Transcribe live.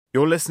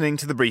You're listening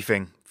to The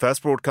Briefing,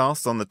 first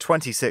broadcast on the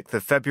 26th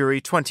of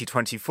February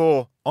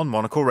 2024 on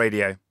Monocle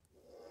Radio.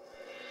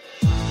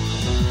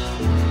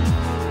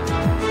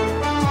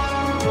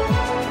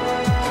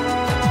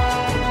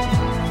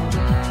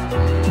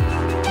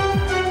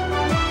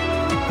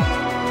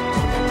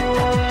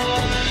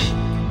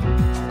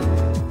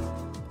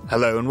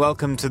 Hello and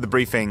welcome to The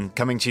Briefing,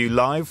 coming to you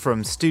live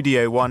from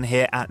Studio 1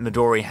 here at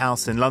Midori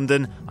House in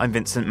London. I'm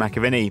Vincent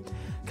McAviney.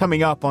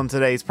 Coming up on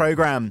today's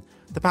programme,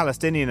 the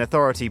Palestinian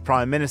Authority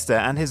Prime Minister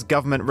and his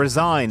government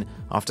resign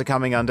after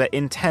coming under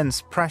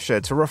intense pressure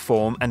to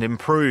reform and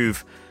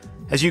improve.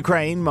 As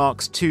Ukraine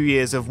marks 2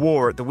 years of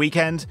war at the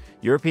weekend,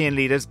 European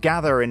leaders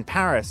gather in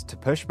Paris to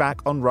push back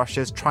on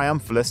Russia's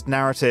triumphalist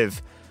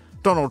narrative.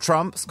 Donald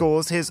Trump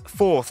scores his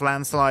fourth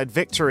landslide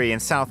victory in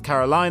South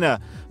Carolina,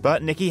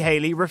 but Nikki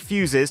Haley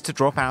refuses to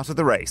drop out of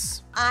the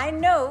race. I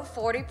know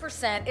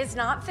 40% is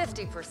not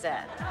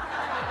 50%.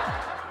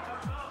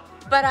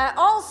 But I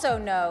also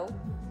know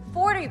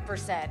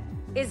 40%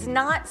 is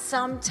not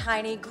some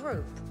tiny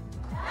group.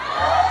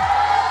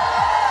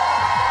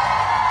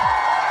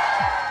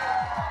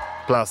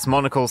 Plus,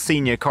 Monocle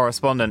senior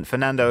correspondent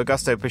Fernando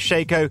Augusto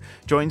Pacheco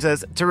joins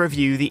us to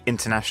review the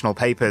international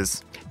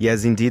papers.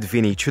 Yes, indeed,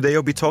 Vinny. Today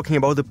I'll be talking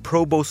about the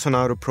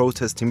pro-Bolsonaro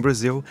protest in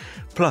Brazil,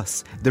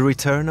 plus the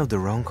return of the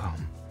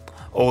rom-com.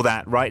 All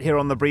that right here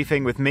on The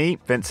Briefing with me,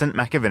 Vincent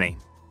McAviney.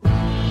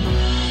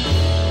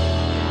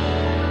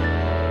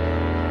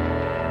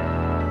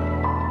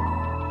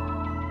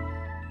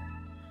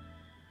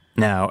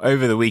 Now,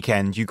 over the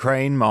weekend,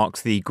 Ukraine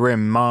marks the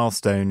grim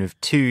milestone of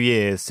 2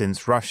 years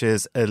since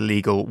Russia's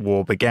illegal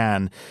war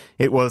began.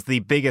 It was the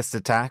biggest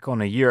attack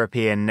on a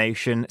European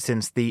nation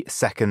since the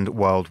Second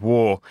World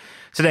War.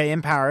 Today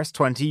in Paris,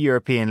 20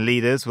 European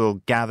leaders will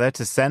gather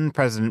to send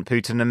President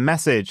Putin a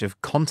message of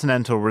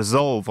continental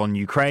resolve on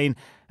Ukraine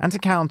and to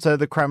counter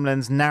the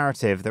Kremlin's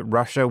narrative that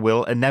Russia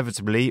will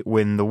inevitably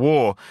win the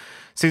war.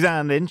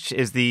 Suzanne Lynch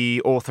is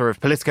the author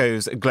of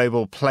Politico's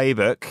Global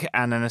Playbook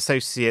and an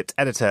associate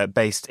editor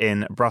based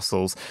in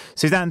Brussels.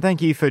 Suzanne, thank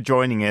you for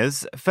joining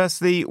us.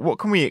 Firstly, what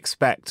can we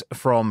expect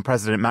from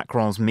President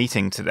Macron's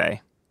meeting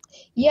today?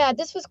 Yeah,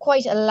 this was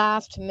quite a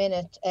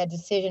last-minute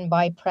decision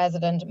by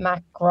President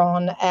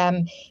Macron.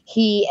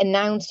 He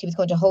announced he was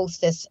going to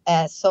host this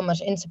summit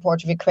in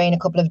support of Ukraine a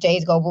couple of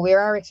days ago, but we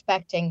are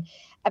expecting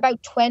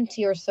about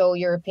 20 or so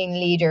European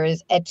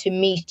leaders to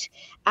meet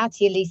at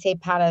the Elysee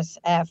Palace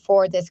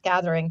for this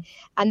gathering.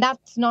 And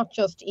that's not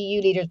just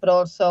EU leaders, but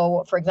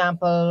also, for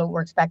example,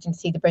 we're expecting to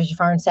see the British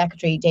Foreign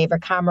Secretary,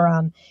 David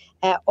Cameron,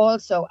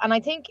 also. And I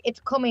think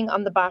it's coming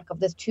on the back of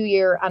this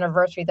 2-year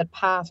anniversary that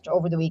passed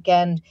over the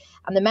weekend.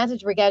 And the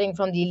message we're getting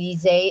from the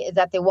Elysee is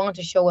that they want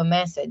to show a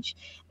message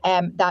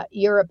that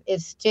Europe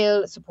is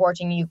still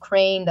supporting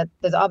Ukraine, that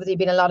there's obviously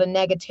been a lot of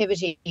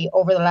negativity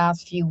over the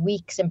last few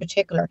weeks in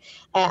particular.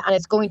 And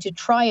it's going to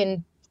try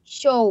and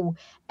show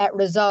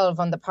resolve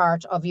on the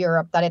part of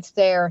Europe, that it's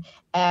there,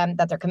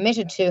 that they're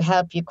committed to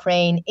help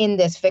Ukraine in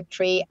this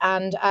victory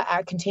and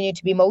continue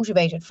to be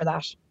motivated for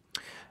that.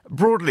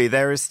 Broadly,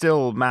 there is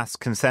still mass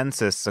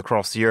consensus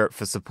across Europe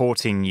for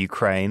supporting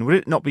Ukraine. Would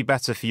it not be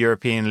better for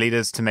European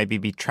leaders to maybe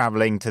be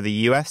travelling to the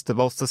US to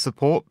bolster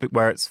support,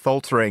 where it's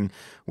faltering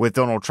with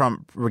Donald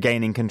Trump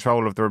regaining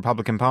control of the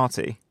Republican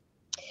Party?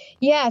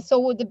 Yeah,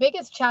 so the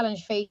biggest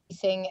challenge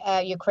facing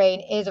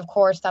Ukraine is, of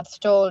course, that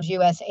stalled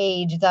US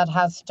aid that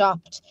has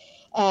stopped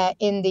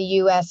in the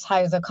US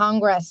House of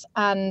Congress.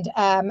 And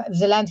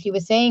Zelensky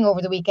was saying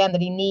over the weekend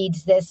that he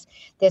needs this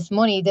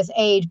money, this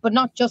aid, but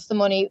not just the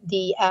money,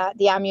 the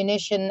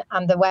ammunition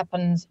and the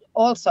weapons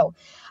also.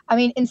 I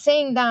mean, in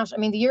saying that, I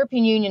mean, the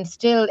European Union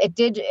still, it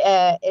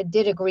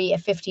did agree a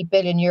 50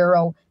 billion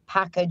euro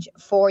package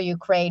for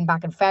Ukraine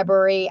back in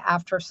February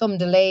after some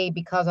delay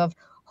because of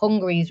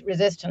Hungary's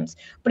resistance.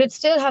 But it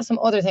still has some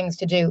other things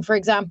to do. For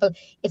example,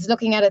 it's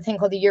looking at a thing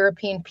called the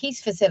European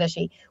Peace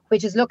Facility,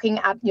 which is looking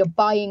at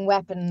buying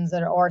weapons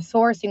or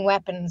sourcing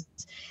weapons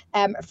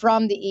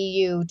from the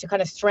EU to kind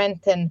of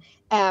strengthen,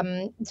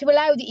 to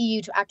allow the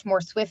EU to act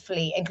more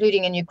swiftly,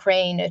 including in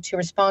Ukraine, to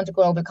respond to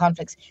global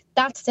conflicts.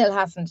 That still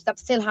has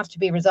to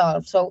be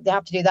resolved. So they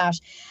have to do that.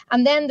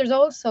 And then there's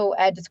also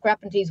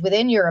discrepancies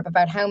within Europe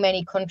about how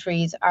many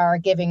countries are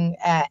giving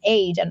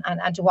aid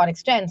and to what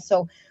extent.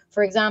 So,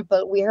 for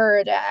example, we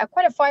heard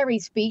quite a fiery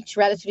speech,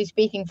 relatively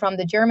speaking, from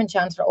the German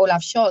Chancellor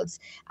Olaf Scholz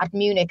at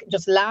Munich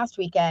just last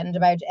weekend,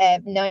 about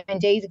 9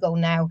 days ago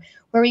now,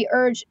 where he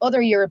urged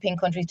other European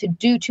countries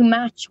to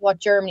match what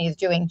Germany is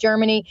doing.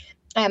 Germany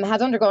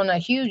has undergone a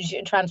huge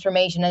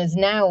transformation and is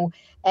now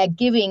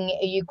giving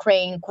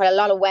Ukraine quite a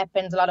lot of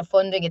weapons, a lot of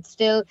funding. It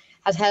still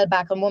has held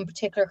back on one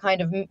particular kind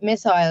of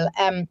missile,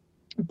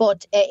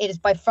 but it is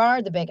by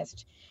far the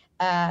biggest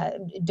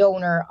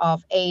donor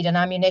of aid and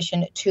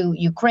ammunition to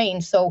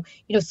Ukraine. So,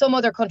 some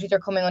other countries are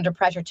coming under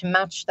pressure to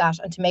match that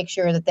and to make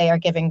sure that they are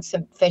giving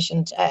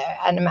sufficient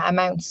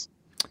amounts.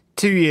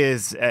 2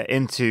 years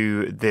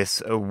into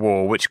this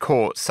war, which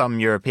caught some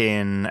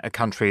European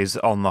countries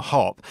on the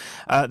hop,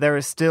 there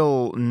is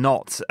still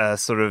not a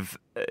sort of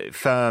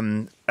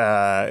firm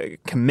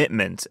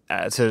commitment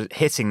to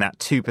hitting that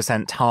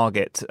 2%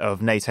 target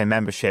of NATO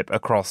membership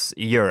across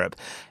Europe.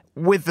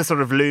 With the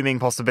sort of looming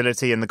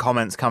possibility and the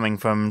comments coming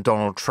from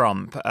Donald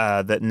Trump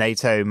that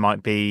NATO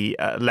might be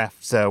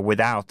left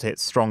without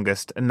its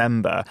strongest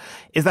member,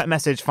 is that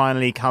message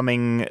finally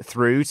coming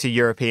through to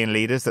European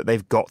leaders that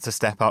they've got to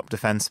step up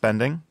defence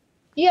spending?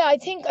 Yeah,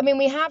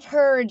 we have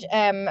heard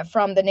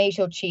from the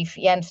NATO chief,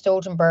 Jens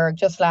Stoltenberg,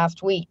 just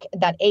last week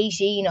that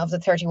 18 of the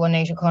 31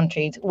 NATO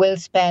countries will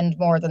spend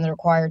more than the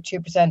required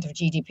 2% of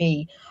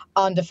GDP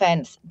on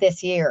defence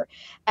this year.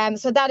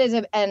 So that is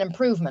an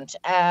improvement.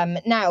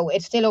 Now,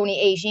 it's still only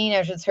 18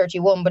 out of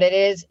 31, but it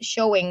is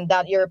showing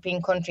that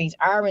European countries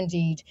are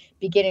indeed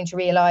beginning to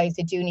realise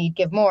they do need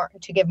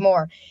to give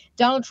more.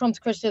 Donald Trump's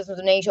criticisms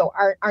of NATO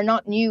are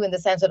not new in the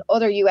sense that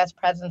other US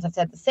presidents have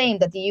said the same,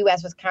 that the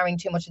US was carrying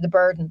too much of the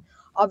burden.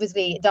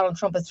 Obviously, Donald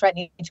Trump is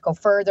threatening to go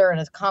further in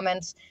his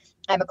comments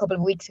a couple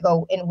of weeks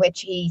ago, in which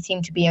he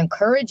seemed to be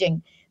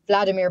encouraging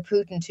Vladimir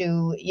Putin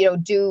to,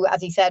 do,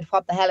 as he said,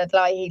 what the hell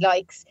he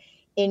likes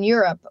in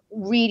Europe,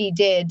 really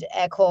did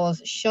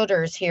cause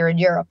shudders here in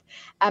Europe.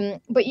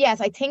 But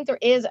yes, I think there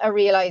is a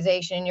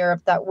realization in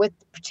Europe that with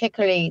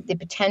particularly the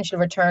potential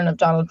return of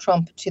Donald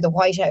Trump to the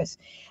White House,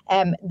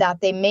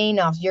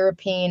 that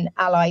European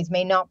allies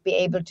may not be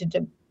able to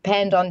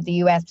depend on the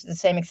US to the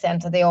same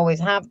extent that they always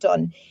have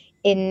done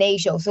in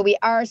NATO. So we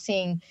are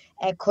seeing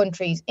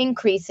countries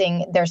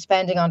increasing their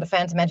spending on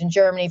defence. I mentioned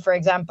Germany, for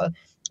example,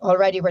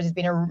 already, where there's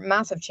been a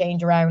massive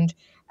change around,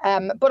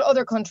 but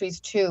other countries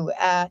too.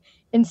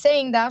 In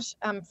saying that,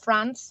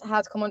 France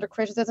has come under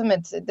criticism.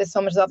 The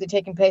summit is obviously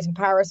taking place in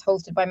Paris,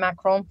 hosted by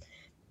Macron.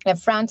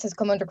 France has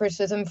come under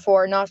criticism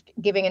for not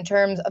giving, in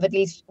terms of at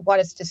least what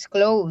is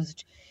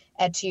disclosed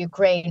to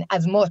Ukraine,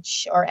 as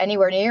much or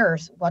anywhere near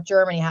what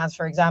Germany has,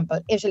 for example,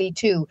 Italy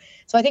too.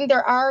 So I think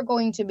there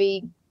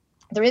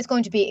is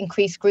going to be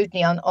increased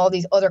scrutiny on all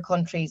these other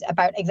countries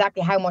about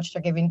exactly how much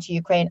they're giving to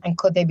Ukraine and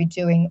could they be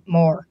doing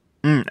more.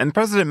 And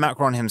President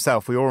Macron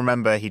himself, we all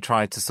remember he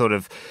tried to sort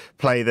of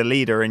play the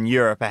leader in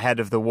Europe ahead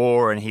of the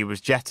war, and he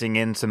was jetting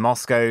into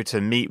Moscow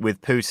to meet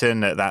with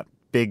Putin at that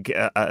big,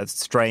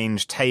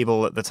 strange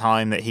table at the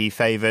time that he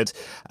favoured.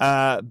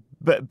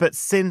 But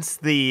since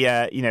the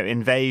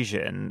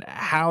invasion,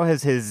 how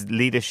has his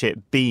leadership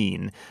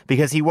been?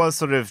 Because he was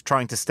sort of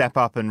trying to step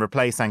up and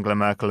replace Angela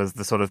Merkel as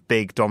the sort of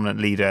big dominant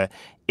leader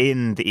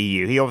in the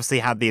EU. He obviously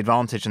had the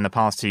advantage in the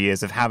past 2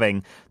 years of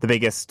having the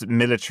biggest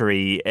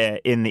military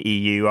in the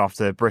EU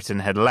after Britain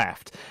had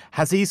left.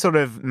 Has he sort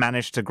of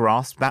managed to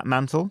grasp that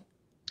mantle?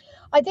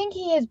 I think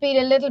he has been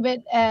a little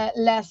bit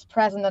less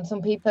present than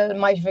some people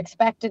might have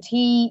expected.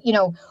 He,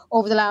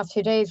 over the last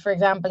 2 days, for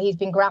example, he's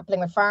been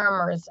grappling with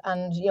farmers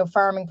and,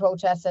 farming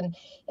protests and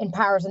in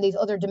Paris and these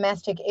other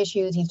domestic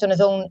issues. He's done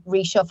his own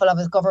reshuffle of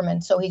his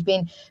government. So he's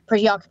been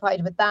pretty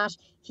occupied with that.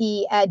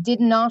 He did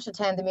not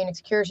attend the Munich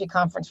Security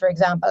Conference, for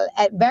example.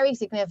 Very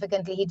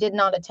significantly, he did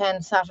not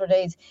attend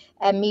Saturday's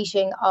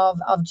meeting of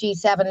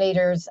G7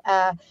 leaders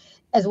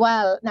as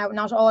well. Now,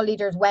 not all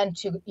leaders went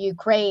to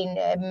Ukraine.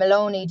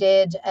 Meloni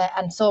did,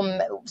 and some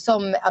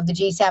of the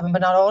G7,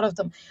 but not all of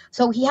them.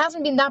 So he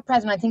hasn't been that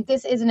present. I think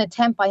this is an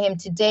attempt by him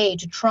today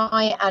to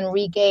try and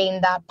regain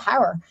that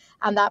power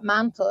and that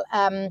mantle.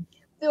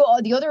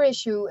 The other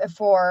issue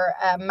for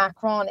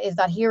Macron is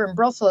that here in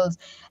Brussels,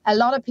 a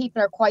lot of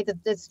people are quite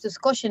this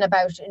discussion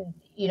about,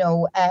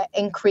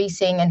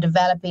 increasing and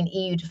developing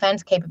EU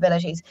defence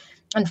capabilities.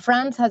 And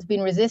France has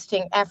been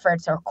resisting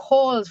efforts or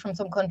calls from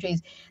some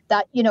countries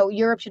that,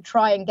 Europe should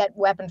try and get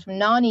weapons from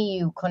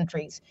non-EU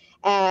countries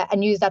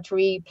and use that to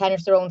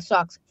replenish their own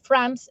stocks.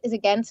 France is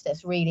against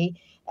this, really.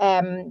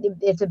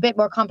 It's a bit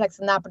more complex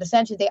than that, but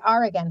essentially they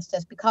are against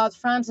this because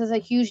France has a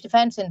huge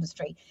defence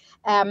industry.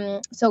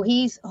 So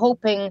he's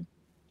hoping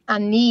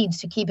and needs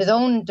to keep his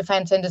own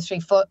defence industry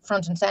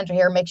front and centre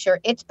here, make sure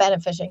it's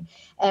benefiting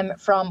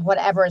from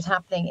whatever is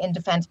happening in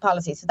defence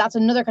policy. So that's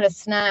another kind of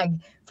snag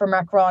for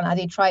Macron as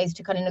he tries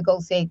to kind of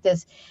negotiate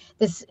this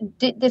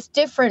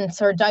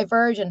difference or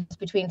divergence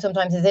between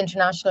sometimes his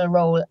international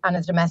role and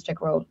his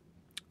domestic role.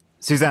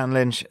 Suzanne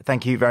Lynch,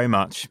 thank you very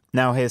much.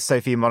 Now here's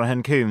Sophie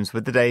Monaghan-Coombs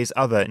with the day's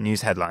other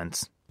news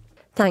headlines.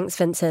 Thanks,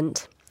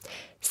 Vincent.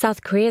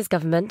 South Korea's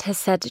government has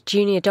said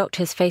junior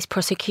doctors face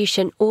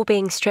prosecution or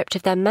being stripped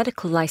of their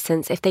medical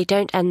licence if they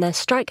don't end their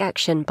strike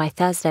action by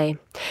Thursday.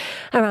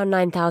 Around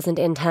 9,000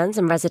 interns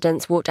and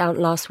residents walked out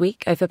last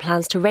week over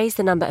plans to raise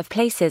the number of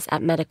places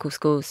at medical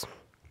schools.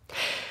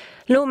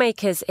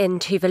 Lawmakers in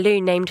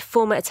Tuvalu named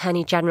former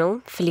Attorney General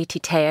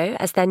Feliti Teo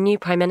as their new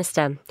Prime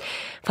Minister,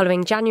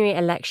 following January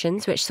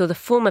elections which saw the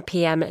former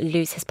PM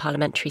lose his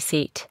parliamentary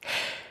seat.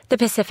 The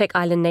Pacific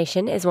Island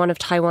nation is one of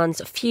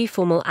Taiwan's few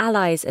formal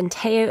allies, and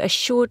Teo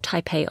assured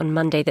Taipei on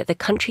Monday that the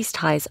country's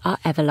ties are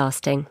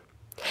everlasting.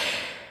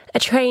 A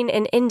train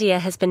in India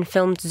has been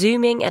filmed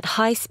zooming at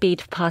high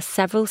speed past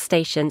several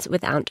stations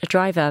without a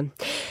driver.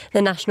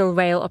 The national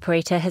rail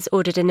operator has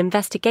ordered an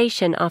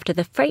investigation after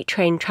the freight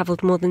train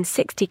travelled more than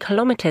 60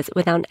 kilometres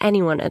without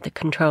anyone at the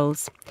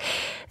controls.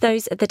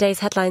 Those are the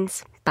day's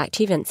headlines. Back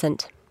to you,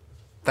 Vincent.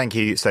 Thank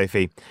you,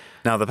 Sophie.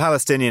 Now, the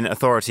Palestinian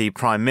Authority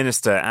Prime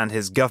Minister and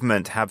his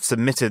government have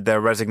submitted their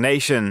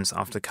resignations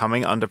after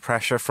coming under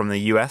pressure from the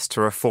US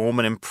to reform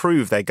and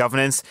improve their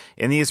governance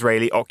in the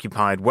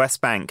Israeli-occupied West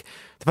Bank.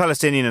 The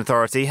Palestinian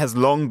Authority has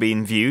long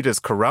been viewed as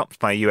corrupt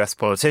by US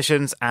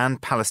politicians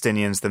and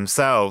Palestinians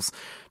themselves.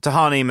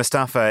 Tahani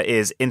Mustafa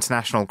is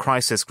International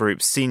Crisis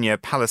Group's senior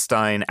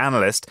Palestine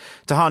analyst.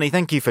 Tahani,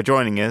 thank you for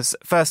joining us.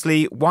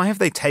 Firstly, why have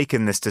they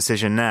taken this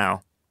decision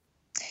now?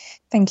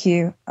 Thank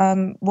you.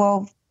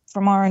 Well,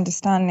 from our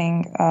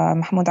understanding,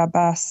 Mahmoud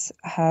Abbas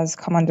has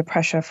come under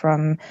pressure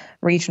from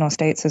regional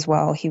states as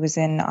well. He was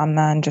in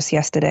Amman just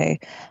yesterday,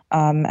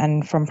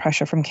 and from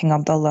pressure from King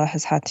Abdullah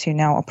has had to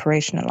now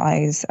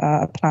operationalize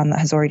a plan that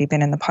has already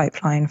been in the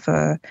pipeline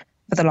for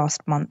the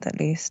last month at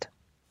least.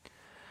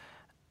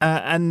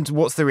 And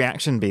what's the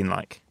reaction been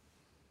like?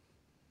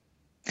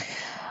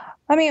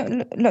 I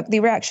mean, look, the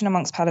reaction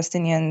amongst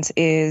Palestinians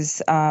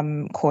is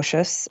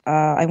cautious.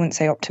 I wouldn't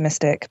say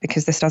optimistic,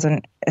 because this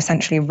doesn't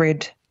essentially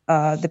rid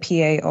the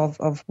PA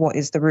of what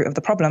is the root of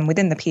the problem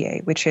within the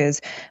PA, which is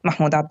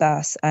Mahmoud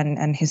Abbas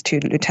and his two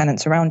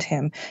lieutenants around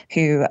him,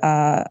 who,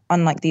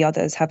 unlike the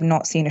others, have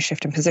not seen a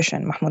shift in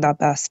position. Mahmoud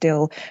Abbas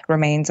still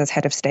remains as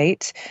head of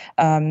state.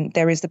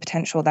 There is the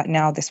potential that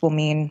now this will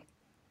mean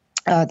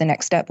the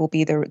next step will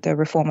be the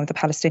reform of the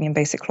Palestinian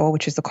Basic Law,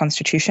 which is the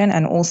constitution,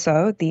 and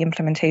also the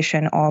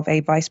implementation of a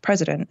vice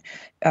president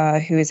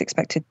who is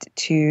expected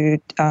to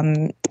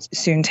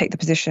soon take the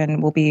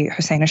position will be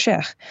Hussein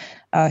al-Sheikh,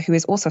 who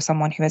is also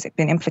someone who has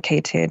been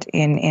implicated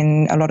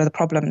in a lot of the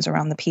problems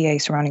around the PA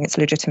surrounding its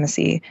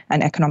legitimacy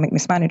and economic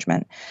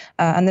mismanagement.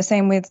 And the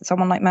same with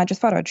someone like Majid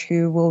Faraj,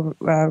 who will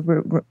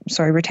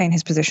retain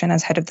his position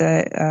as head of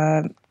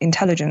the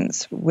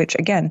intelligence, which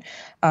again,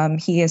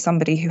 he is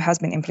somebody who has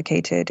been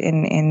implicated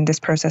in this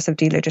process of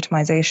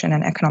delegitimization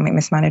and economic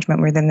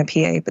mismanagement within the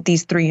PA. But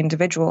these three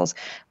individuals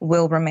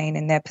will remain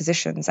in their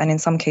positions, and in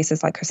some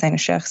cases, like Hussein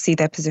al-Sheikh, see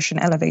their position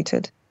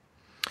elevated.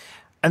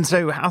 And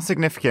so how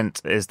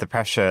significant is the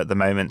pressure at the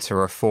moment to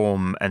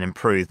reform and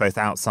improve, both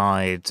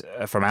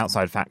from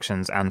outside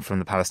factions and from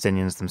the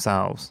Palestinians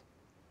themselves?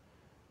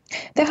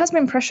 There has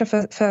been pressure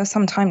for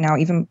some time now,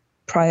 even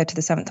prior to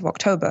the 7th of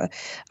October.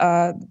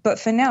 But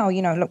for now,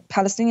 look,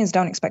 Palestinians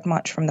don't expect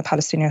much from the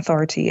Palestinian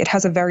Authority. It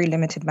has a very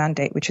limited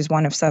mandate, which is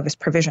one of service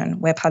provision.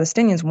 Where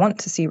Palestinians want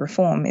to see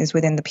reform is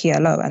within the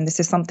PLO. And this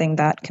is something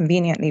that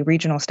conveniently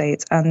regional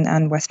states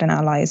and Western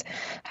allies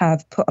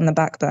have put on the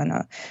back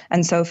burner.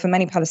 And so for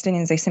many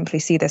Palestinians, they simply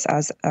see this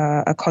as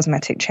a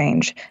cosmetic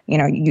change.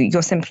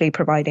 You're simply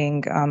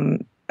providing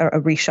a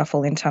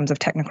reshuffle in terms of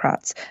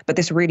technocrats, but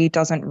this really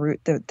doesn't root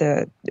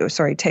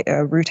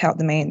out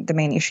the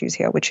main issues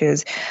here, which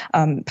is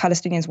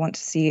Palestinians want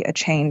to see a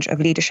change of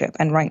leadership,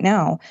 and right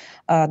now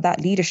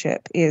that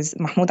leadership is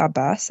Mahmoud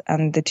Abbas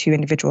and the two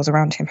individuals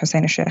around him,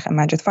 Hussein al-Sheikh and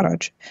Majid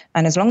Faraj.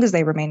 And as long as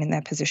they remain in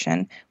their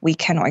position, we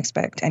cannot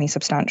expect any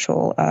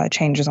substantial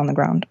changes on the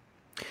ground.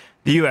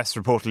 The US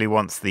reportedly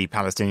wants the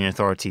Palestinian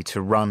Authority to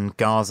run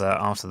Gaza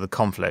after the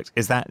conflict.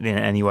 Is that in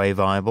any way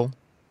viable?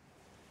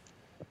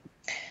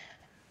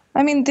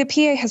 I mean, the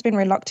PA has been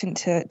reluctant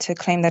to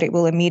claim that it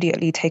will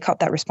immediately take up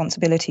that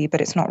responsibility, but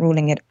it's not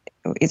ruling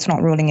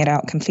it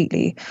out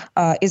completely.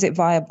 Is it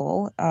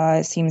viable?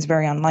 It seems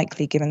very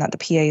unlikely, given that the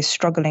PA is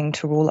struggling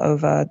to rule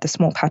over the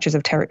small patches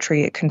of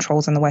territory it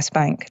controls in the West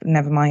Bank,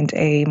 never mind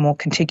a more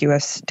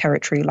contiguous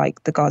territory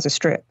like the Gaza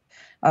Strip.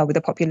 With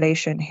a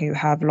population who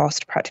have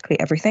lost practically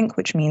everything,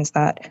 which means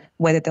that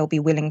whether they'll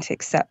be willing to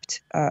accept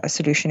a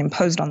solution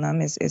imposed on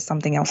them is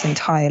something else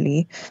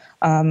entirely.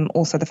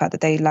 Also, the fact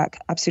that they lack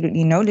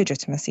absolutely no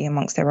legitimacy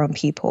amongst their own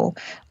people.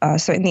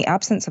 So in the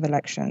absence of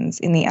elections,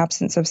 in the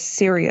absence of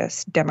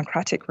serious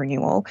democratic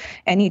renewal,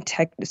 any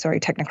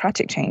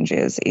technocratic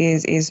changes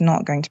is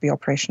not going to be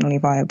operationally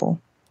viable.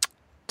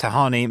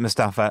 Tahani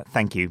Mustafa,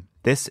 thank you.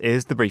 This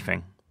is The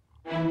Briefing.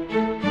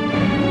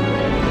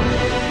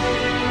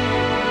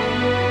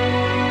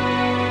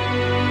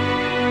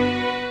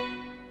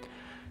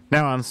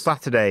 Now, on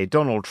Saturday,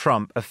 Donald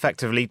Trump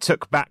effectively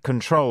took back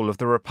control of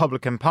the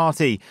Republican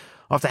Party.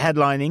 After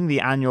headlining the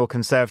annual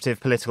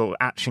Conservative Political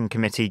Action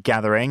Committee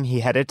gathering,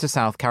 he headed to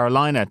South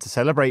Carolina to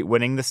celebrate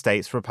winning the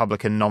state's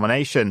Republican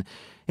nomination.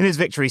 In his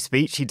victory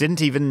speech, he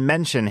didn't even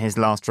mention his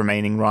last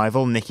remaining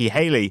rival, Nikki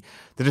Haley.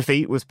 The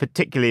defeat was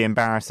particularly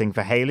embarrassing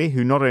for Haley,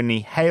 who not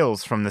only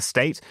hails from the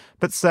state,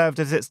 but served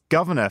as its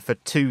governor for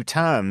 2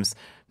 terms.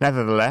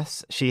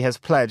 Nevertheless, she has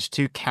pledged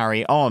to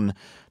carry on.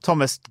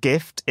 Thomas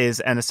Gift is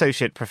an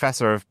associate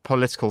professor of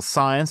political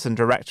science and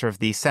director of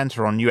the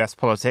Centre on US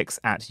Politics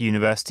at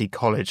University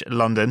College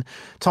London.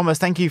 Thomas,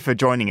 thank you for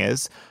joining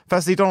us.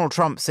 Firstly, Donald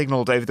Trump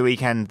signalled over the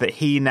weekend that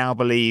he now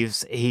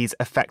believes he's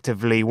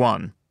effectively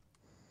won.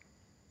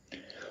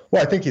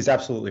 Well, I think he's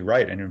absolutely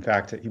right. And in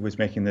fact, he was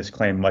making this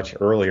claim much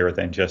earlier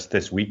than just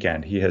this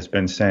weekend. He has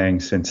been saying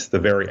since the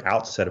very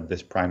outset of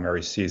this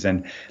primary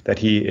season that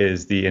he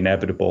is the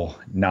inevitable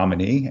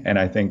nominee. And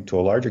I think to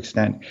a large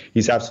extent,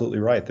 he's absolutely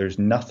right. There's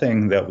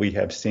nothing that we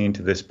have seen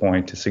to this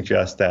point to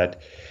suggest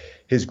that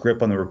his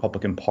grip on the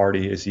Republican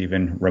Party is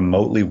even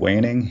remotely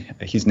waning.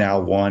 He's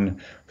now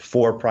won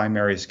 4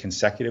 primaries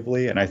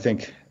consecutively. And I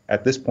think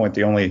at this point,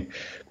 the only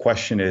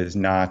question is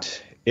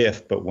not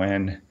if, but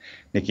when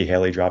Nikki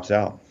Haley drops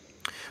out.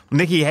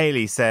 Nikki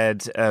Haley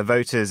said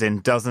voters in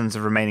dozens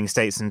of remaining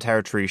states and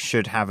territories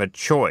should have a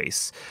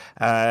choice,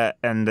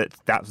 and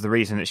that was the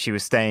reason that she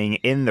was staying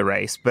in the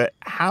race. But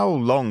how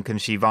long can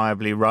she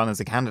viably run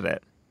as a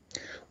candidate?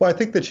 Well, I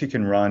think that she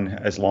can run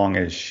as long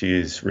as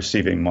she's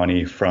receiving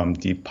money from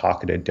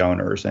deep-pocketed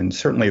donors. And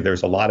certainly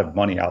there's a lot of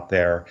money out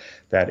there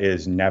that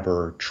is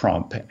never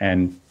Trump.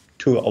 And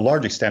to a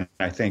large extent,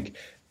 I think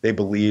they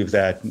believe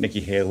that Nikki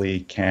Haley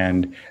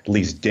can at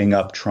least ding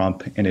up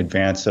Trump in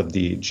advance of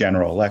the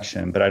general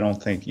election. But I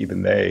don't think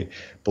even they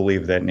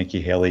believe that Nikki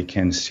Haley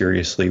can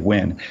seriously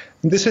win.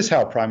 This is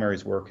how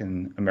primaries work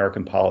in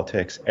American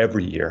politics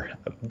every year.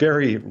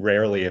 Very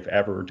rarely, if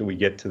ever, do we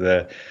get to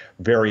the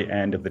very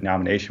end of the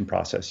nomination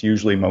process.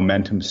 Usually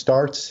momentum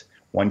starts.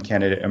 One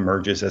candidate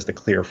emerges as the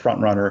clear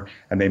frontrunner,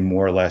 and they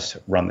more or less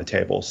run the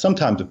table.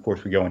 Sometimes, of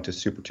course, we go into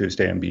Super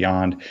Tuesday and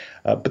beyond,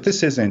 but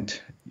this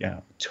isn't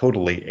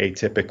totally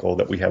atypical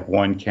that we have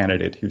one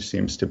candidate who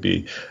seems to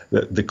be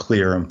the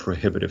clear and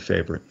prohibitive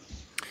favorite.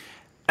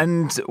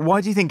 And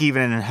why do you think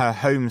even in her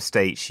home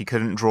state she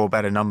couldn't draw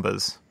better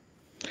numbers?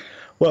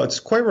 Well, it's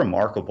quite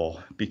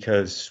remarkable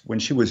because when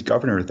she was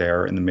governor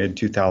there in the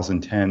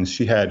mid-2010s,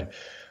 she had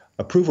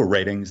approval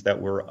ratings that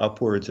were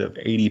upwards of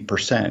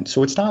 80%.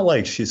 So it's not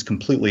like she's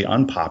completely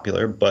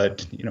unpopular,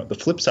 but the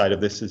flip side of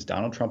this is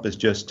Donald Trump is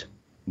just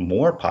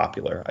more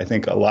popular. I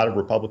think a lot of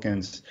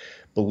Republicans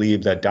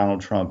believe that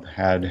Donald Trump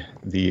had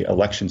the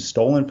election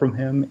stolen from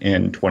him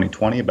in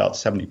 2020, about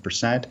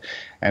 70%.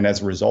 And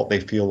as a result, they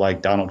feel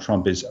like Donald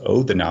Trump is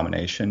owed the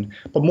nomination.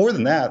 But more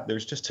than that,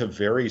 there's just a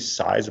very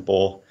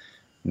sizable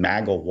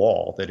MAGA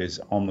wall that is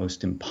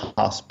almost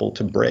impossible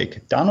to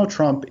break. Donald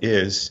Trump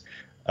is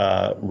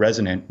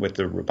resonant with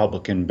the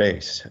Republican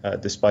base,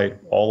 despite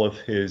all of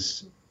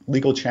his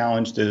legal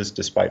challenges,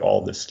 despite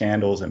all the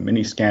scandals and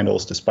mini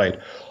scandals, despite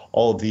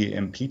all of the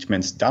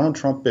impeachments. Donald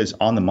Trump is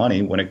on the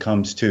money when it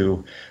comes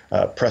to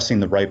pressing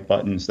the right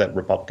buttons that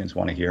Republicans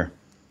want to hear.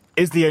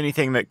 Is the only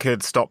thing that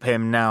could stop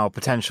him now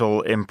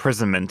potential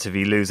imprisonment if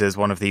he loses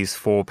one of these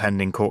 4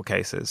 pending court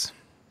cases?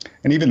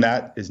 And even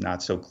that is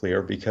not so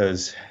clear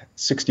because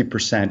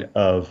 60%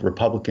 of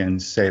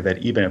Republicans say that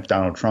even if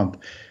Donald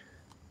Trump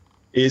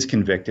is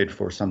convicted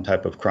for some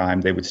type of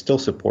crime, they would still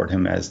support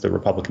him as the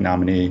Republican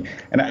nominee.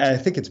 And I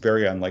think it's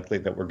very unlikely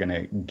that we're going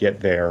to get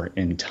there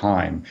in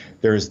time.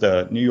 There's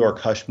the New York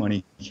hush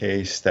money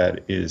case that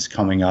is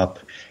coming up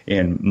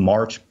in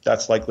March.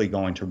 That's likely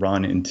going to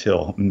run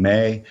until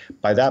May.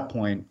 By that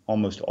point,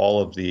 almost all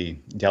of the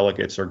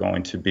delegates are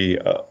going to be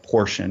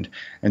apportioned.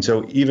 And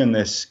so even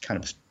this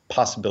kind of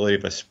possibility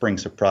of a spring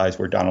surprise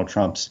where Donald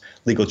Trump's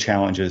legal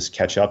challenges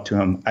catch up to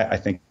him, I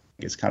think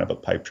is kind of a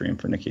pipe dream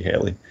for Nikki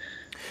Haley.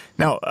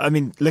 Now, I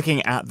mean,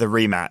 looking at the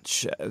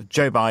rematch,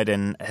 Joe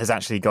Biden has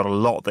actually got a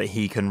lot that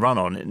he can run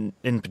on,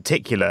 in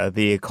particular,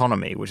 the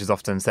economy, which is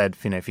often said,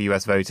 for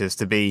US voters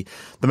to be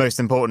the most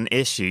important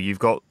issue. You've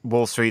got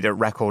Wall Street at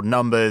record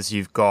numbers.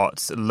 You've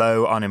got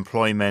low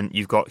unemployment.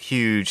 You've got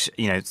huge,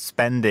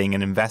 spending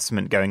and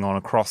investment going on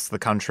across the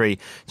country,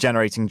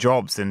 generating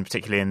jobs, and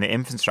particularly in the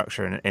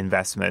infrastructure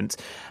investment.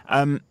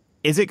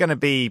 Is it going to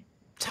be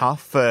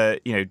tough for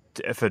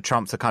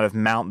Trump to kind of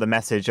mount the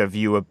message of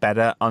you were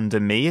better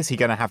under me? Is he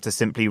going to have to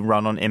simply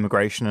run on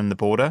immigration and the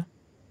border?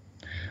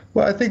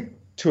 Well, I think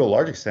to a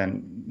large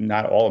extent,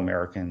 not all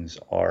Americans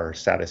are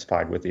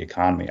satisfied with the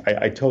economy.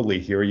 I totally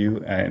hear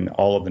you, and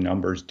all of the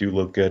numbers do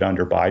look good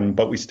under Biden,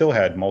 but we still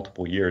had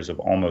multiple years of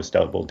almost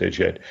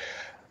double-digit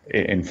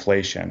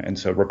inflation. And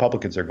so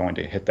Republicans are going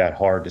to hit that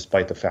hard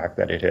despite the fact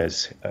that it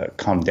has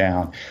come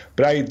down.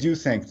 But I do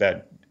think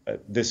that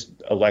this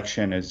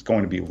election is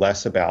going to be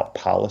less about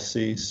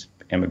policies,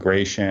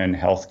 immigration,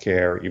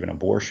 healthcare, even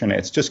abortion.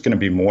 It's just going to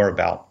be more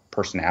about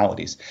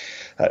personalities.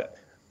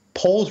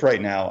 Polls right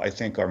now, I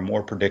think, are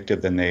more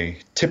predictive than they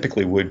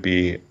typically would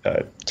be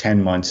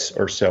 10 months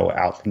or so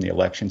out from the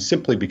election,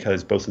 simply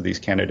because both of these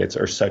candidates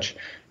are such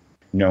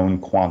known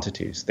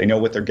quantities. They know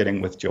what they're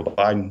getting with Joe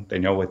Biden. They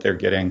know what they're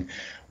getting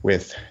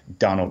with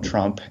Donald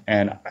Trump.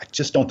 And I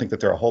just don't think that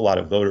there are a whole lot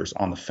of voters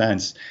on the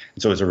fence.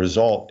 And so as a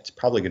result, it's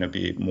probably going to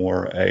be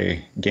more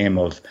a game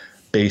of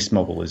base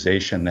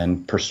mobilization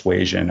than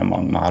persuasion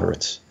among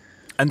moderates.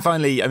 And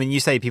finally, I mean, you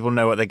say people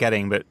know what they're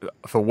getting, but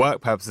for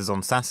work purposes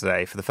on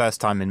Saturday, for the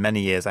first time in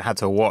many years, I had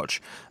to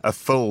watch a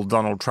full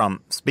Donald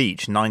Trump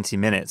speech, 90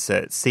 minutes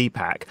at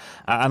CPAC.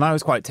 And I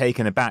was quite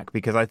taken aback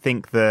because I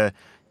think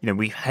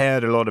we've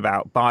heard a lot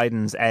about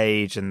Biden's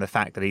age and the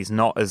fact that he's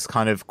not as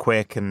kind of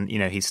quick and,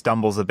 he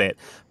stumbles a bit.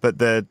 But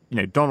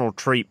Donald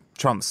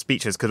Trump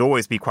speeches could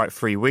always be quite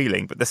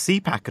freewheeling. But the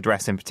CPAC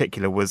address in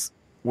particular was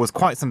was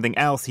quite something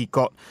else. He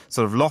got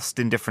sort of lost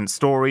in different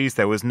stories.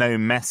 There was no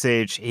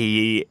message.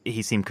 He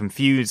seemed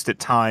confused at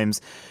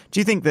times. Do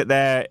you think that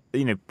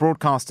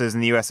broadcasters in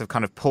the US have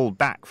kind of pulled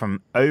back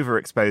from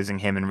overexposing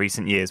him in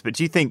recent years? But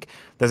do you think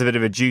there's a bit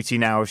of a duty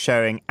now of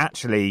showing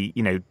actually,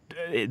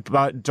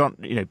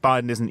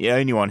 Biden isn't the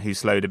only one who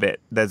slowed a bit.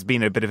 There's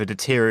been a bit of a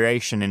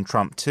deterioration in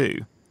Trump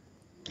too.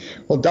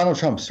 Well, Donald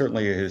Trump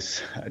certainly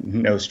is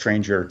no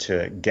stranger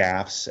to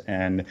gaffes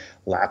and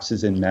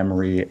lapses in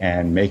memory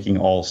and making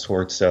all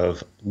sorts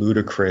of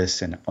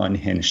ludicrous and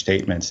unhinged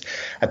statements.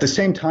 At the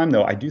same time,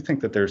 though, I do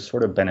think that there's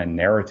sort of been a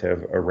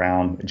narrative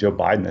around Joe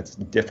Biden that's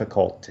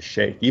difficult to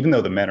shake. Even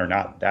though the men are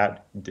not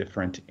that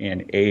different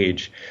in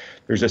age,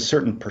 there's a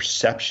certain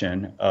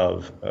perception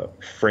of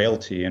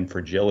frailty and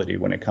fragility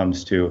when it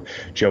comes to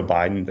Joe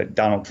Biden that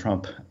Donald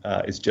Trump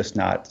is just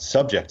not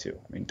subject to.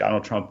 I mean,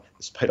 Donald Trump,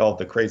 despite all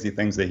the crazy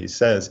things that he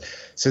says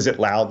it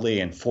loudly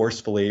and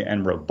forcefully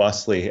and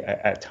robustly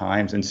at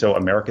times. And so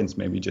Americans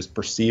maybe just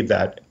perceive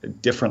that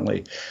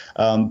differently.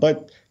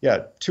 But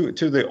yeah, to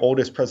the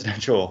oldest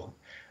presidential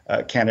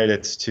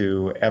candidates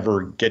to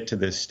ever get to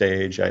this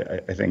stage,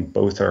 I think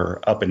both are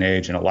up in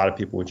age, and a lot of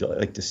people would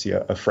like to see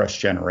a fresh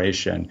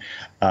generation.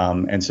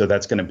 And so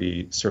that's going to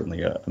be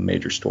certainly a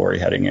major story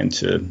heading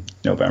into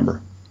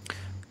November.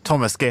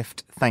 Thomas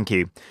Gift, thank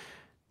you.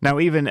 Now,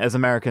 even as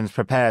Americans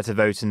prepare to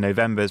vote in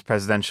November's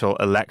presidential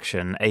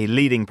election, a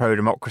leading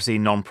pro-democracy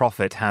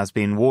non-profit has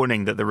been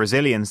warning that the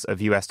resilience of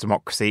US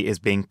democracy is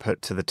being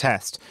put to the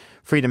test.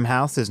 Freedom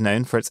House is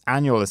known for its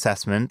annual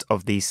assessment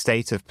of the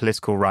state of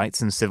political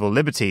rights and civil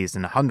liberties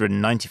in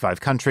 195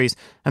 countries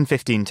and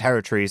 15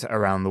 territories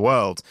around the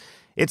world.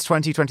 Its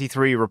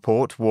 2023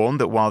 report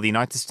warned that while the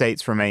United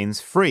States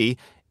remains free,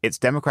 its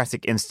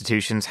democratic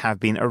institutions have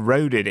been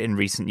eroded in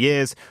recent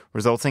years,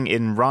 resulting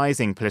in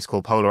rising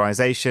political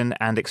polarization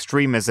and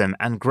extremism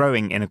and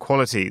growing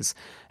inequalities.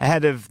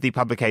 Ahead of the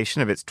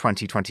publication of its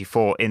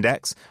 2024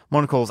 index,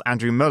 Monocle's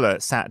Andrew Mueller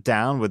sat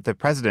down with the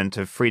president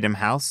of Freedom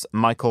House,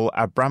 Michael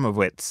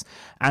Abramowitz.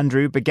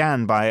 Andrew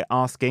began by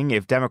asking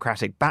if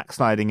democratic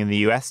backsliding in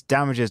the US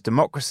damages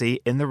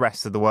democracy in the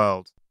rest of the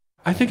world.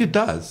 I think it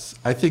does.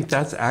 I think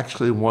that's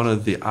actually one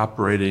of the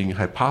operating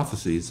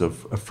hypotheses of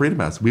Freedom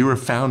House. We were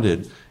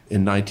founded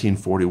in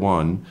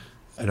 1941.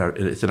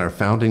 It's in our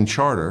founding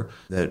charter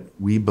that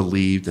we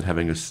believed in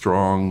having a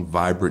strong,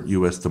 vibrant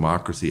U.S.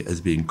 democracy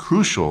as being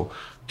crucial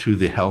to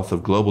the health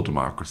of global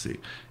democracy.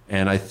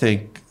 And I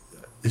think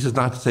this is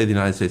not to say the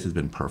United States has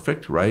been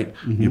perfect, right?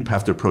 Mm-hmm. You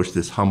have to approach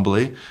this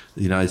humbly.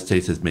 The United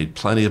States has made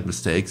plenty of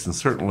mistakes, and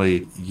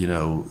certainly,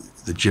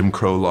 the Jim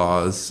Crow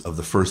laws of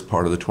the first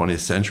part of the 20th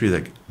century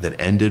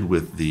that ended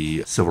with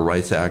the Civil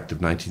Rights Act of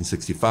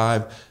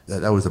 1965,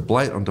 that was a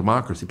blight on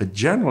democracy. But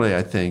generally,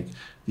 I think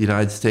the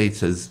United States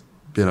has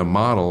been a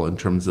model in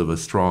terms of a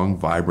strong,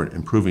 vibrant,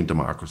 improving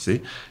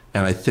democracy.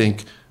 And I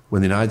think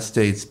when the United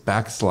States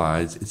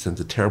backslides, it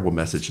sends a terrible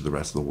message to the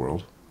rest of the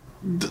world.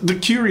 The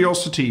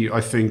curiosity,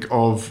 I think,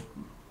 of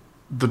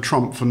the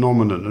Trump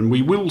phenomenon, and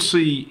we will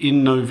see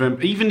in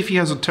November, even if he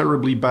has a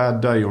terribly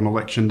bad day on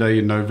Election Day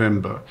in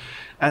November,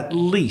 at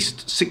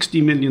least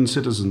 60 million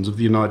citizens of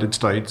the United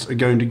States are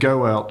going to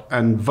go out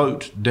and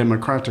vote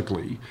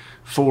democratically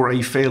for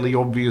a fairly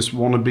obvious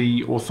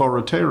wannabe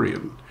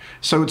authoritarian.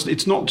 So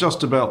it's not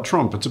just about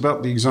Trump, it's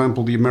about the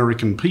example the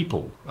American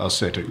people are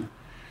setting.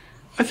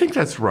 I think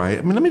that's right.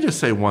 I mean, let me just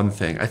say one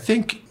thing. I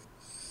think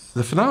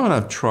the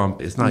phenomenon of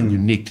Trump is not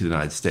unique to the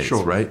United States,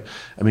 sure, right?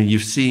 I mean,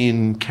 you've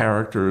seen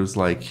characters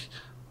like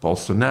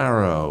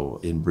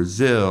Bolsonaro in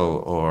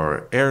Brazil,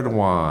 or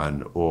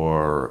Erdogan,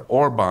 or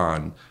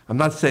Orban. I'm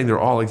not saying they're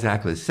all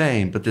exactly the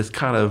same, but this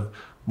kind of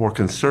more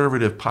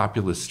conservative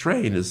populist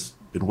strain has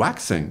been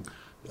waxing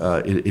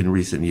in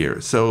recent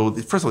years. So,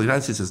 first of all, the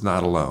United States is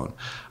not alone.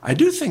 I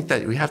do think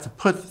that we have to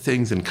put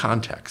things in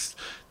context.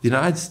 The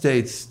United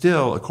States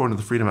still, according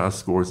to the Freedom House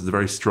scores, is a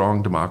very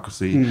strong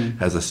democracy,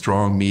 has a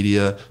strong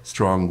media,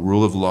 strong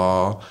rule of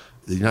law.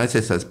 The United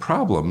States has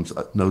problems,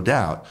 no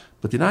doubt,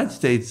 but the United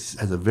States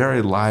has a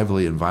very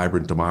lively and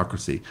vibrant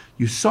democracy.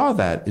 You saw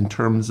that in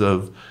terms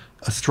of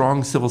a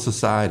strong civil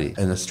society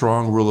and a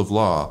strong rule of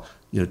law.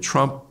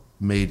 Trump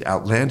made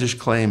outlandish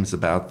claims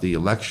about the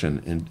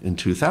election in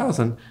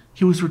 2000.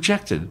 He was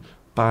rejected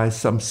by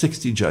some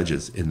 60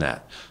 judges in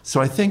that.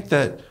 So I think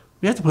that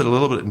we have to put a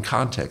little bit in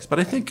context, but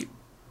I think,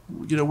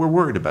 we're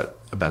worried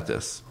about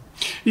this.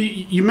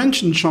 You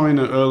mentioned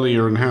China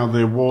earlier and how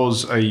there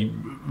was a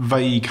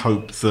vague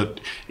hope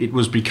that it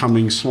was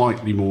becoming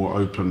slightly more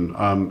open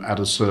at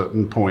a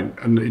certain point,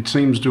 and it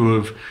seems to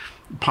have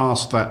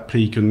passed that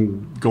peak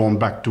and gone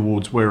back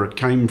towards where it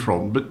came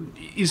from. But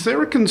is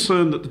there a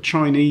concern that the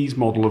Chinese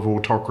model of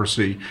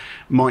autocracy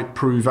might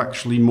prove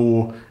actually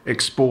more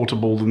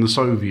exportable than the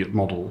Soviet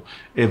model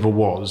ever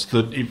was?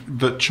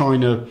 That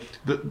China,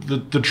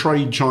 the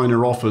trade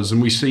China offers,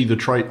 and we see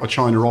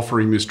China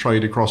offering this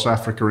trade across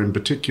Africa in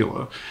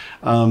particular,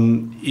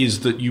 is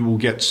that you will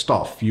get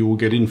stuff, you will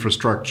get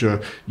infrastructure,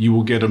 you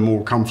will get a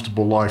more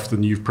comfortable life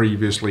than you've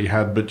previously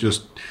had, but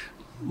just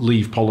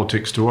leave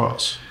politics to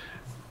us.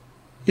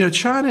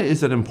 China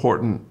is an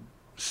important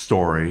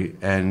story,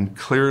 and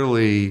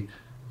clearly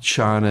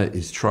China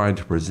is trying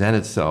to present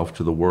itself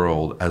to the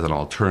world as an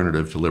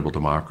alternative to liberal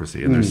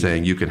democracy. And they're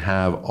saying you can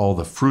have all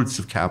the fruits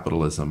of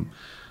capitalism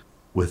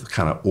with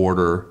kind of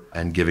order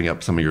and giving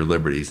up some of your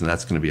liberties, and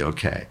that's going to be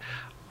okay.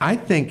 I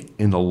think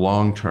in the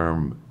long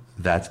term,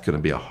 that's going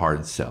to be a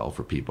hard sell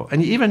for people.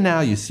 And even now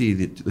you see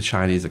the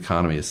Chinese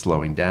economy is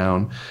slowing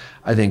down.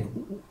 I think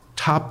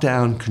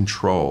top-down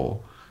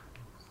control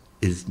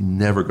is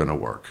never going to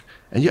work.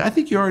 And I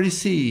think you already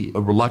see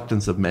a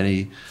reluctance of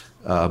many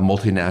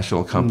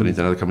multinational companies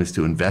and other companies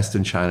to invest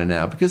in China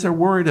now because they're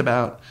worried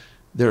about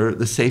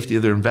the safety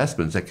of their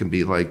investments that can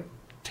be like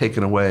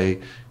taken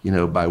away,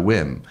 by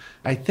whim.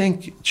 I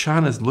think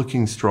China's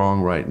looking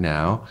strong right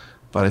now,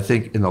 but I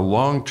think in the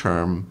long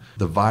term,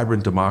 the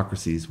vibrant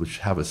democracies which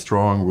have a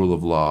strong rule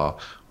of law,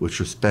 which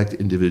respect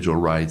individual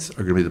rights,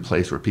 are going to be the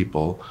place where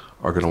people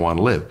are going to want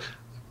to live.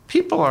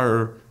 People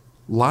are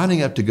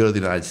lining up to go to the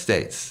United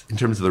States in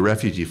terms of the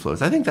refugee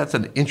flows. I think that's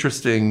an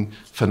interesting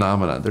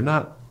phenomenon. They're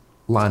not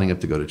lining up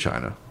to go to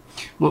China.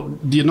 Well,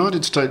 the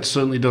United States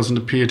certainly doesn't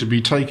appear to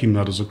be taking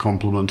that as a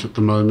compliment at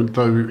the moment,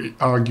 though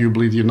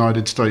arguably the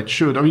United States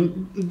should. I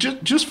mean,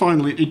 just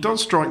finally, it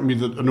does strike me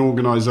that an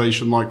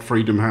organisation like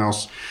Freedom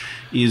House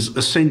is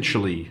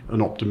essentially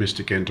an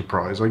optimistic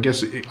enterprise. I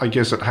guess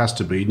it has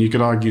to be, and you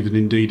could argue that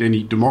indeed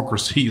any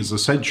democracy is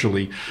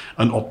essentially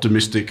an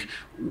optimistic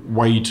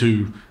way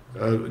to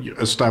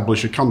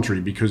establish a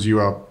country because you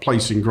are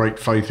placing great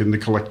faith in the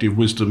collective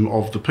wisdom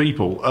of the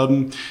people.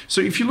 So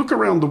if you look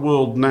around the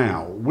world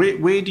now,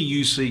 where do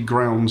you see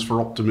grounds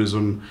for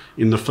optimism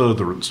in the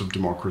furtherance of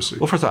democracy?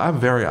 Well, first of all, I'm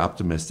very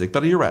optimistic,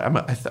 but you're right.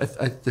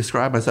 I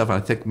describe myself,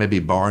 and I think maybe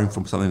borrowing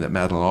from something that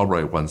Madeleine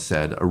Albright once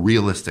said, a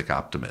realistic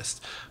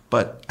optimist.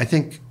 But I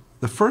think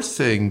the first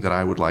thing that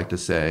I would like to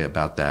say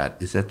about that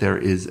is that there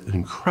is an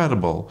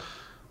incredible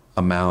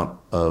amount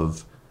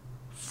of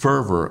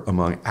fervor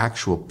among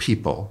actual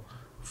people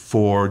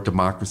for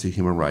democracy,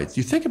 human rights.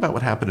 You think about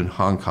what happened in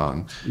Hong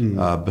Kong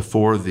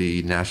before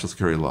the national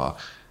security law.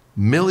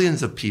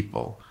 Millions of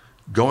people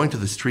going to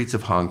the streets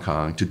of Hong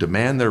Kong to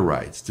demand their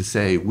rights, to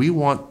say, we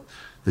want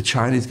the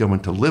Chinese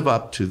government to live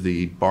up to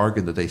the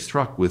bargain that they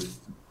struck with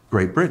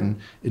Great Britain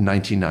in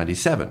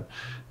 1997.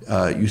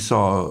 You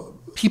saw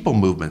people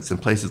movements in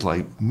places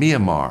like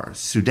Myanmar,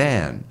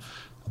 Sudan,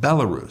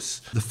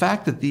 Belarus. The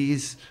fact that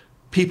these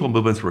people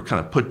movements were kind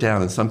of put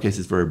down, in some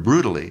cases very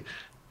brutally,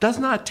 does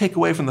not take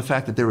away from the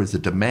fact that there is a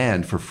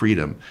demand for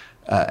freedom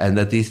and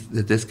that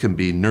this can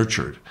be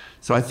nurtured.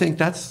 So I think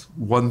that's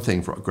one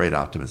thing for great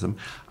optimism.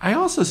 I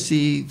also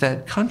see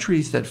that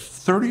countries that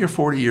 30 or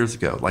 40 years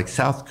ago, like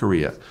South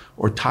Korea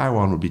or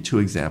Taiwan would be two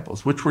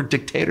examples, which were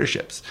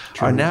dictatorships,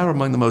 are now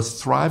among the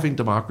most thriving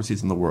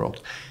democracies in the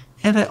world.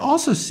 And I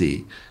also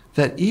see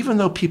that even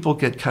though people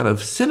get kind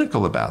of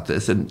cynical about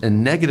this and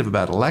negative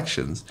about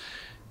elections,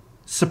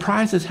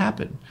 surprises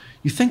happen.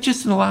 You think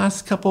just in the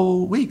last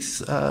couple weeks,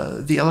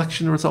 the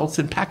election results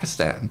in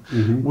Pakistan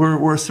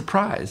were a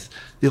surprise.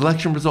 The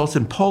election results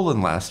in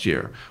Poland last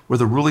year, where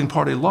the ruling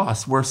party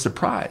lost, were a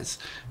surprise.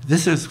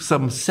 This is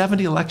some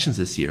 70 elections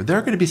this year. There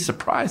are going to be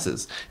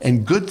surprises,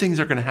 and good things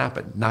are going to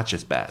happen, not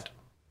just bad.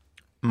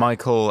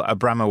 Michael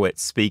Abramowitz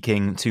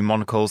speaking to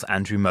Monocle's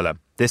Andrew Muller.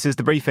 This is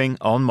The Briefing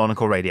on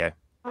Monocle Radio.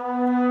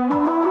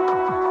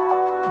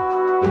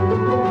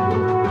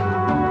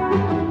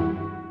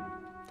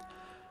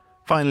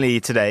 Finally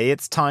today,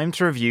 it's time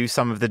to review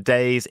some of the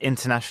day's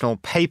international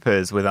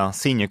papers with our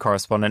senior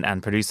correspondent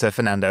and producer,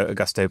 Fernando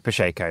Augusto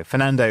Pacheco.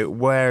 Fernando,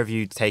 where have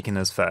you taken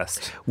us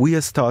first? We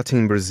are starting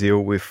in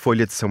Brazil with Folha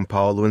de São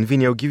Paulo. And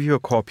Vinny, I'll give you a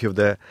copy of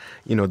the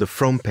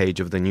front page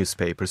of the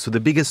newspaper. So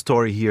the biggest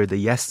story here, that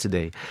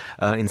yesterday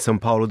in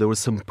São Paulo, there was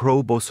some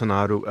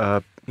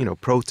pro-Bolsonaro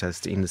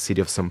protest in the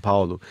city of São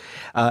Paulo.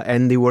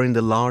 And they were in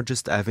the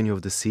largest avenue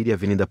of the city,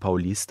 Avenida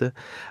Paulista.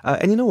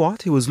 And you know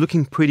what? It was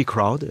looking pretty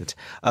crowded.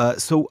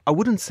 So I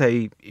wouldn't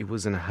say it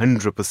was an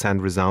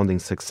 100% resounding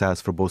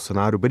success for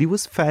Bolsonaro, but he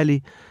was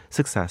fairly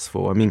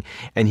successful. I mean,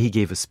 and he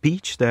gave a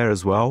speech there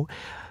as well.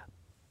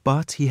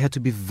 But he had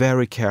to be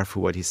very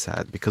careful what he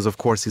said because, of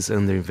course, he's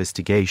under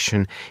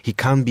investigation. He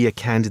can't be a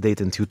candidate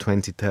until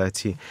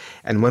 2030.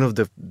 And one of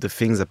the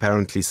things,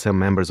 apparently, some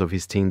members of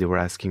his team, they were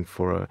asking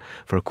for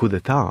a coup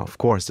d'etat. Of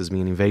course, there's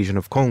been an invasion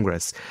of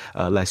Congress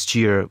last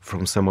year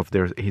from some of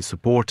his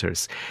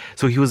supporters.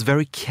 So he was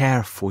very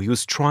careful. He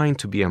was trying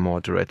to be a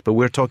moderate. But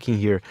we're talking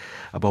here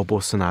about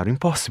Bolsonaro.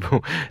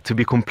 Impossible to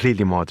be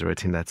completely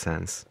moderate in that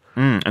sense.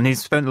 And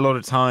he's spent a lot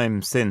of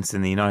time since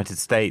in the United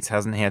States,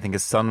 hasn't he? I think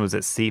his son was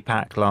at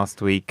CPAC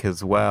last week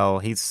as well.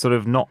 He's sort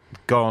of not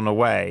gone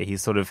away.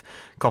 He's sort of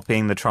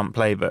copying the Trump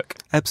playbook.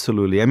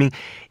 Absolutely. I mean,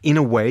 in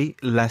a way,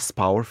 less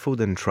powerful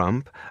than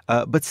Trump.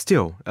 But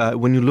still,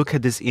 when you look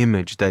at this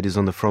image that is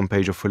on the front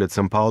page of Folha de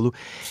São Paulo,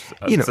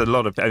 it's a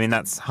lot of,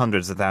 that's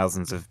hundreds of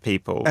thousands of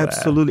people.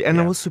 Absolutely. And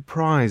I was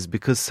surprised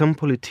because some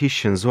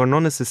politicians who are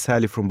not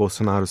necessarily from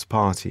Bolsonaro's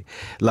party,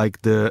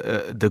 like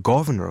the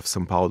governor of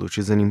São Paulo, which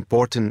is an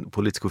important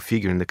important political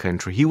figure in the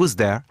country. He was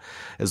there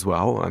as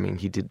well. I mean,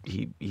 he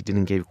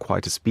didn't give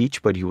quite a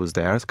speech, but he was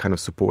there kind of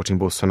supporting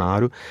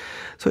Bolsonaro.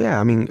 So yeah,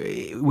 I mean,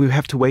 we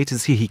have to wait and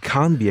see. He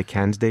can't be a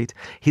candidate.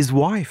 His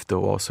wife,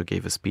 though, also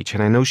gave a speech,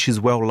 and I know she's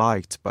well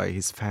liked by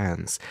his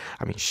fans.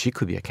 I mean, she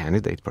could be a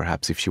candidate,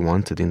 perhaps, if she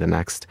wanted in the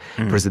next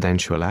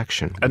presidential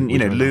election. And,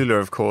 Lula,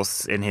 of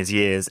course, in his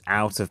years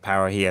out of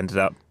power, he ended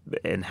up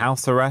in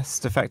house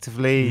arrest,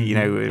 effectively,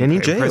 and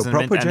in jail,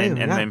 proper jail,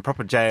 and in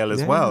proper jail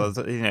as well.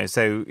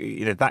 So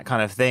that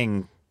kind of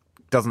thing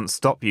doesn't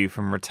stop you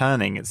from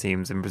returning, it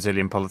seems, in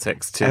Brazilian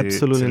politics to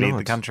lead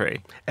the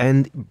country.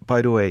 And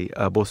by the way,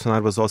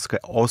 Bolsonaro was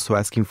also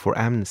asking for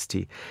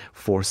amnesty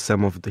for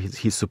some of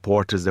his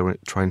supporters that were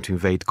trying to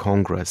invade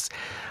Congress.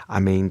 I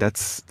mean,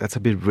 that's a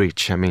bit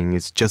rich. I mean,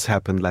 it's just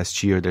happened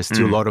last year. There's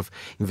still a lot of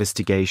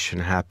investigation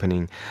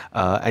happening.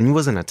 And it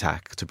was an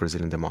attack to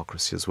Brazilian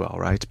democracy as well,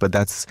 right? But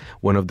that's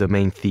one of the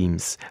main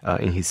themes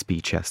in his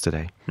speech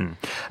yesterday.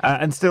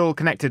 And still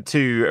connected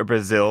to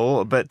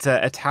Brazil, but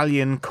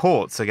Italian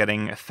courts are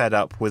getting fed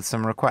up with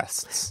some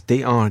requests.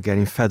 They are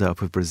getting fed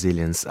up with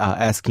Brazilians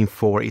asking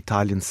for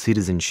Italian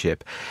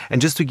citizenship.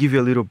 And just to give you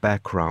a little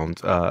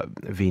background,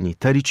 Vini,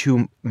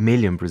 32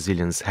 million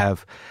Brazilians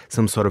have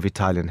some sort of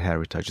Italian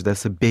heritage.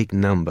 That's a big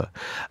number.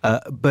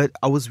 But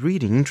I was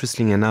reading,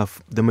 interestingly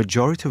enough, the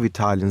majority of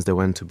Italians that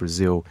went to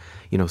Brazil,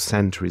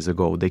 centuries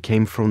ago, they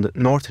came from the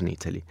northern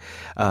Italy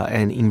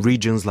and in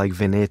regions like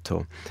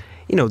Veneto.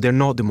 They're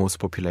not the most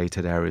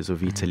populated areas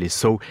of Italy.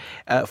 So,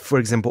 for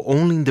example,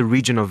 only in the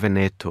region of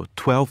Veneto,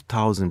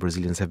 12,000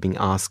 Brazilians have been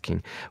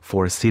asking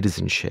for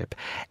citizenship.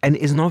 And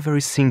it's not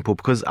very simple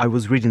because I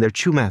was reading there are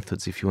two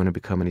methods if you want to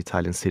become an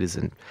Italian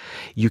citizen.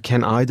 You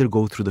can either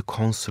go through the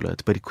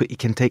consulate, but it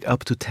can take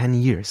up to 10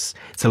 years.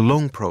 It's a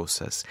long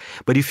process.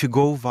 But if you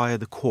go via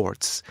the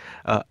courts,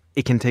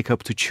 it can take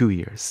up to 2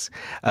 years.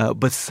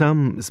 But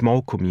some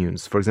small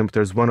communes, for example,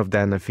 there's one of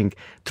them, I think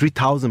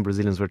 3,000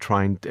 Brazilians were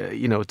trying,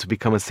 to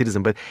become a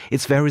citizen, but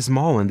it's very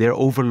small and they're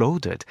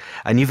overloaded.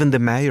 And even the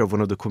mayor of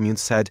one of the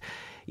communes said,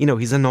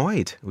 he's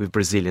annoyed with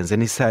Brazilians.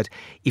 And he said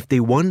if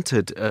they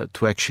wanted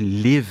to actually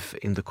live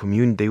in the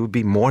commune, they would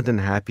be more than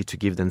happy to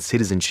give them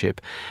citizenship.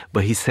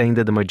 But he's saying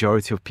that the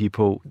majority of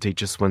people, they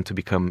just want to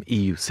become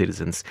EU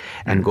citizens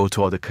and go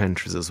to other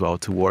countries as well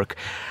to work.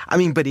 I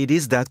mean, but it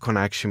is that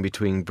connection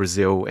between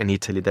Brazil and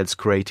Italy that's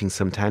creating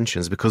some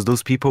tensions because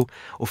those people,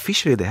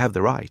 officially, they have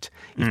the right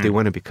if they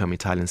want to become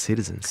Italian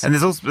citizens. And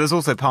there's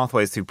also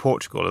pathways through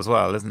Portugal as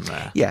well, isn't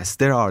there? Yes,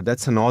 there are.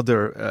 That's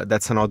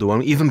another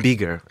one, even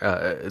bigger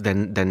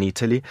than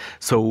Italy.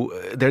 So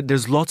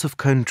there's lots of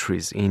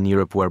countries in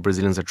Europe where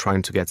Brazilians are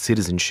trying to get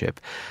citizenship.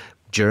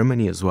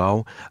 Germany as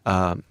well,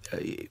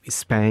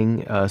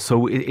 Spain.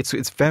 So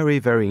it's very,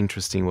 very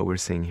interesting what we're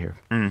seeing here.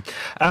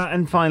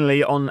 And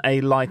finally, on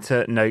a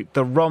lighter note,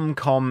 the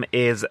rom-com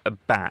is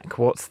back.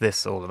 What's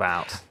this all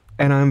about?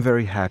 And I'm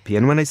very happy.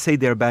 And when I say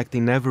they're back, they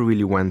never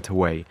really went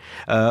away.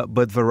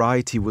 But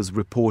Variety was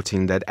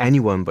reporting that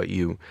Anyone But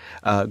You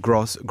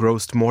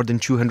grossed more than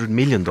 $200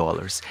 million.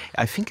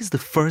 I think it's the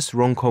first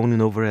rom-com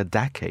in over a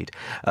decade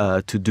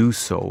to do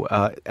so.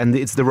 And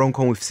it's the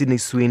rom-com with Sydney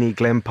Sweeney,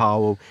 Glenn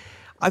Powell.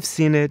 I've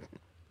seen it.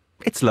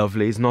 It's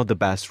lovely. It's not the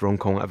best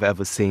rom-com I've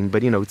ever seen,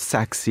 but it's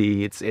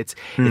sexy. It's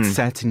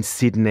set in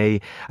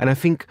Sydney, and I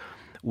think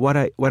what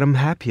I'm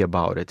happy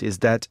about it is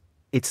that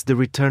it's the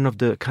return of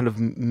the kind of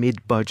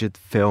mid-budget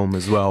film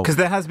as well. Because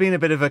there has been a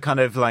bit of a kind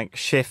of like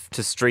shift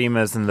to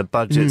streamers and the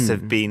budgets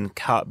have been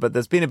cut, but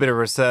there's been a bit of a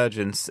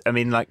resurgence. I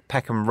mean, like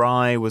Peckham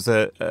Rye was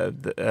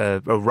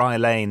Rye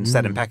Lane,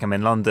 set in Peckham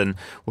in London,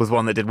 was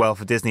one that did well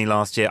for Disney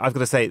last year. I've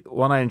got to say,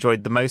 one I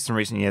enjoyed the most in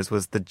recent years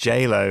was the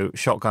J-Lo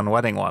Shotgun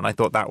Wedding one. I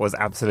thought that was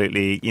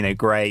absolutely,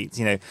 great,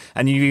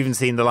 and you've even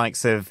seen the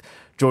likes of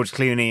George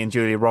Clooney and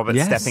Julia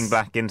Roberts stepping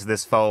back into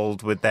this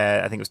fold with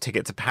their, I think it was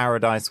Ticket to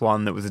Paradise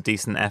one that was a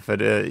decent effort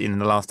in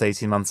the last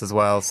 18 months as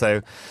well.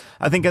 So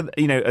I think,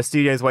 a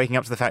studio's waking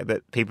up to the fact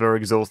that people are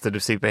exhausted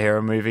of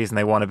superhero movies and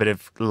they want a bit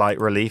of light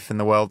relief in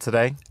the world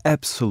today.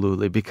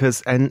 Absolutely,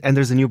 because, and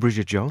there's a new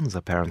Bridget Jones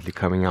apparently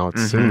coming out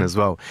soon as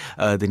well.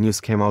 The news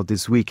came out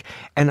this week.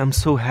 And I'm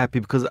so happy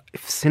because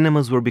if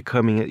cinemas were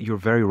becoming, you're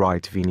very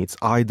right, Vini, it's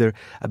either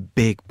a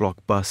big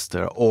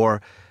blockbuster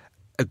or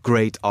a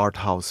great art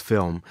house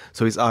film.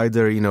 So it's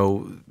either,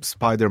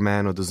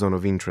 Spider-Man or The Zone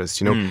of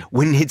Interest.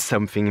 We need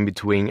something in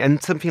between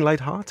and something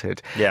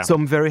lighthearted. Yeah. So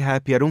I'm very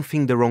happy. I don't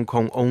think the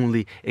rom-com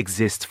only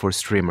exists for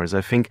streamers.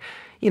 I think,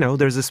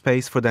 there's a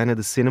space for that at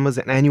the cinemas,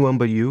 and Anyone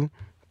But You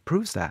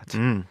proves that.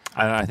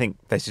 I think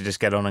they should just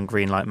get on and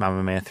greenlight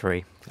Mamma Mia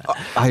 3.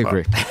 I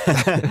agree.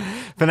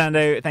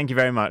 Fernando, thank you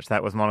very much.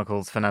 That was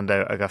Monocle's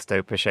Fernando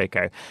Augusto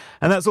Pacheco.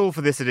 And that's all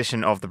for this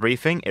edition of The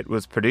Briefing. It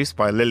was produced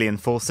by Lillian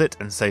Fawcett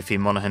and Sophie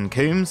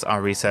Monaghan-Coombs.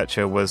 Our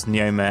researcher was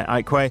Nyome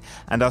Aikwe,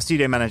 and our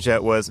studio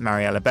manager was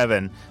Mariella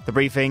Bevan. The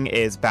Briefing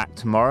is back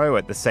tomorrow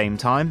at the same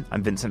time.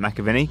 I'm Vincent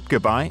McAviney.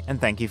 Goodbye, and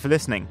thank you for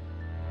listening.